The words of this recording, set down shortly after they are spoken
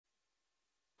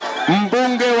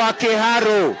mbunge wa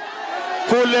Kiharo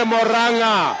kule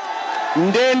Murang'a,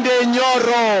 Ndindi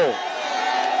Nyoro.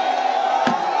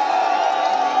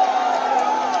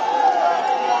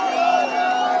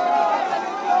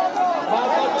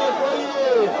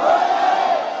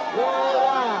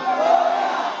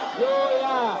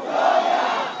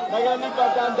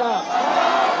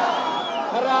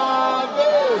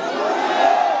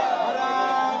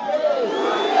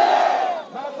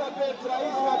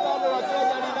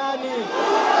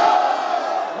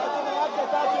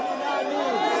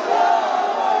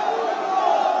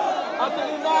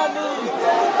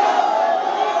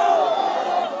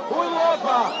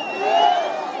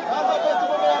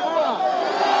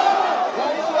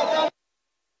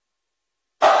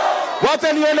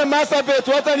 Watanione Marsabit,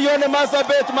 watanione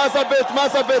Marsabit, Marsabit,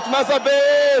 Marsabit,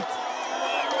 Marsabit.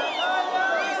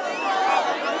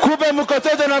 Kube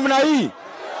mkochojo namna hii.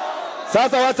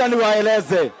 Sasa wacha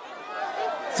niwaeleze.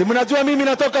 Si mnajua mimi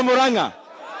natoka Murang'a,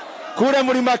 kule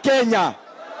Mlima Kenya.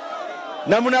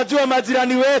 Na mnajua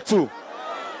majirani wetu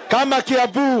kama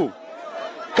Kiambu,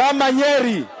 kama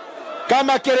Nyeri,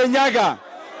 kama Kirinyaga,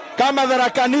 kama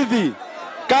Tharaka Nithi,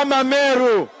 kama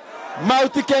Meru,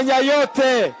 Mount Kenya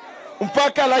yote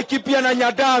mpaka Laikipia na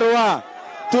Nyandarua.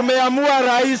 Tumeamua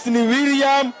rais ni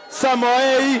William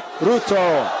Samoei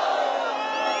Ruto.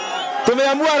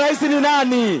 Tumeamua rais ni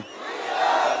nani?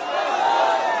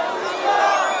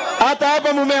 Hata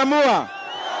hapa mumeamua.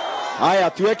 Haya,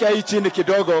 tuweke hii chini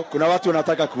kidogo, kuna watu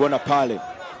wanataka kuona pale.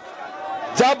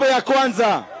 Jambo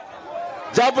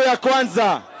ya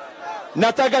kwanza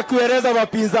nataka kueleza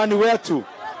wapinzani wetu.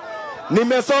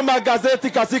 Nimesoma gazeti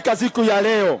katika siku ya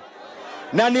leo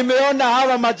na nimeona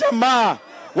hawa majamaa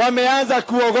wameanza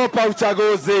kuogopa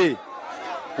uchaguzi.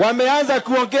 Wameanza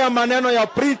kuongea maneno ya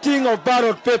printing of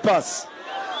ballot papers.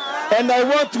 And I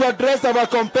want to address our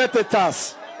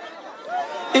competitors.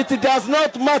 It does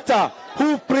not matter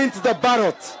who prints the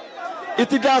ballot. It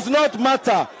does not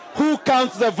matter who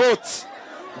counts the votes.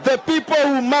 The people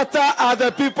who matter are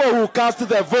the people who cast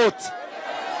the vote.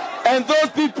 And those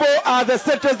people are the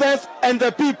citizens and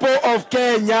the people of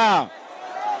Kenya.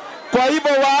 Kwa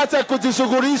hivyo waacha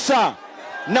kujishughulisha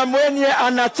na mwenye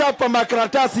anachapa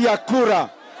makaratasi ya kura.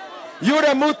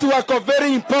 Yule mtu wako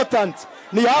very important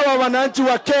ni hawa wananchi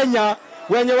wa Kenya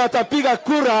wenye watapiga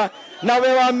kura na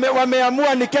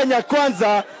wameamua ni Kenya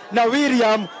kwanza na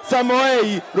William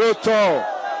Samoei Ruto.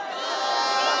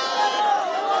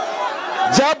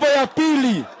 Jambo ya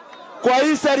pili, kwa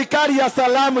hii serikali ya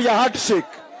salamu ya handshake,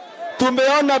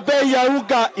 tumeona bei ya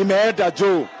unga imeenda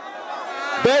juu.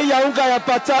 Bei ya unga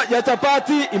ya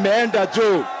chapati imeenda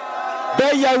juu.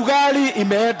 Bei ya ugali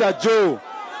imeenda juu.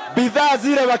 Bidhaa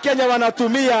zile wa Kenya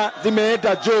wanatumia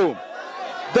zimeenda juu.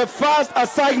 The first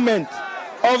assignment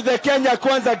of the Kenya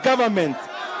Kwanza government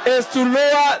is to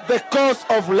lower the cost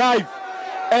of life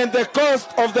and the cost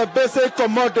of the basic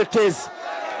commodities.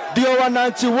 Ndio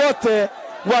wananchi wote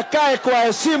wakae kwa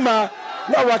heshima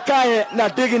na wakae na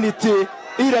dignity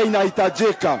ile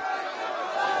inahitajika.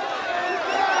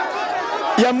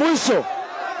 Ya mwisho,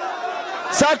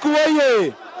 Saku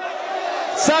oye!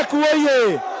 Saku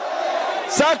oye!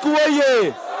 Saku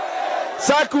oye!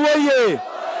 Saku oye!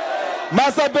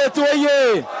 Marsabit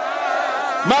oye!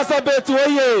 Marsabit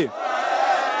oye!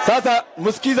 Sasa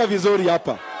msikiza vizuri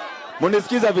hapa.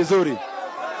 Munisikiza vizuri.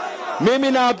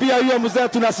 Mimi naambia huyo mzee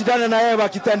tunashindana na yeye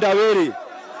wakitendawili.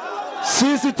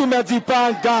 Sisi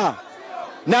tumejipanga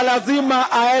na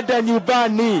lazima aende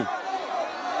nyumbani.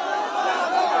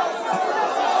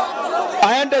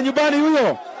 Aende nyumbani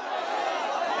huyo.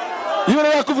 Yule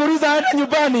wa kuvuruza aende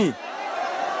nyumbani.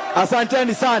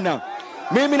 Asanteni sana.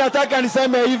 Mimi nataka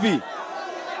niseme hivi.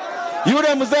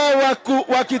 Yule mzee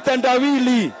wa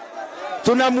kitendawili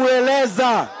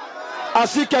tunamueleza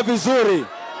ashike vizuri.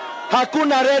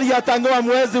 Hakuna reli atang'oa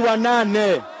mwezi wa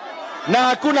 8 na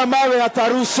hakuna mawe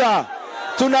atarusha.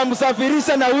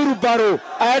 Tunamsafirisha na wheelbarrow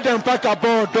aende mpaka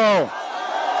Bodo.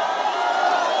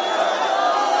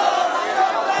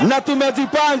 Na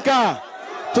tumejipanga,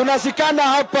 tunashikana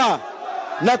hapa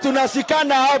na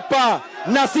tunashikana hapa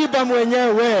na Simba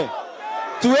mwenyewe.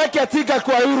 Tuweke tika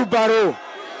kwa wheelbarrow,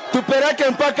 tupeleke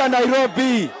mpaka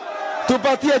Nairobi,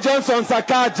 tupatie Johnson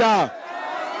Sakaja.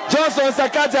 Johnson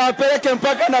Sakaja apeleke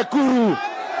mpaka Nakuru,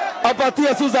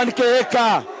 apatie Susan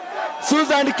Keheka.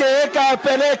 Susan Keheka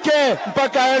apeleke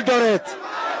mpaka Eldoret.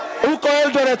 Uko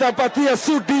Eldoret apatie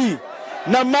Sudi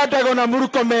na Madago na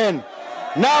Murkomen.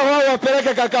 Nao wao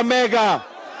wapeleke Kakamega,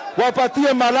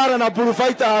 wapatie Malala na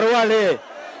Burufaita Arwale.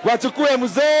 Wachukue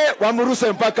mzee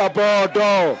wamuruse mpaka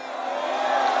Bodo.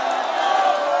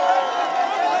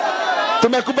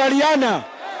 Tumekubaliana.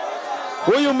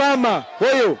 Huyu mama,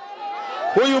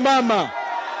 Huyu mama,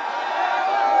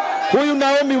 huyu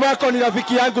Naomi wako ni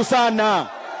rafiki yangu sana.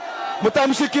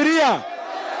 Mtamshikilia?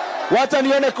 Wacha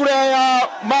nione kura ya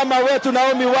mama wetu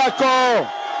Naomi wako.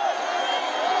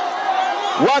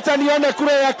 Wacha nione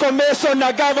kura ya commission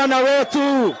na gavana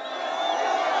wetu.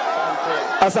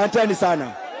 Asanteni sana.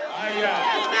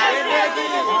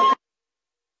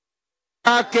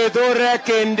 Kedore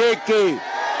Kendeke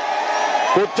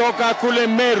kutoka kule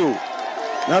Meru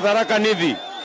na Tharaka Nithi.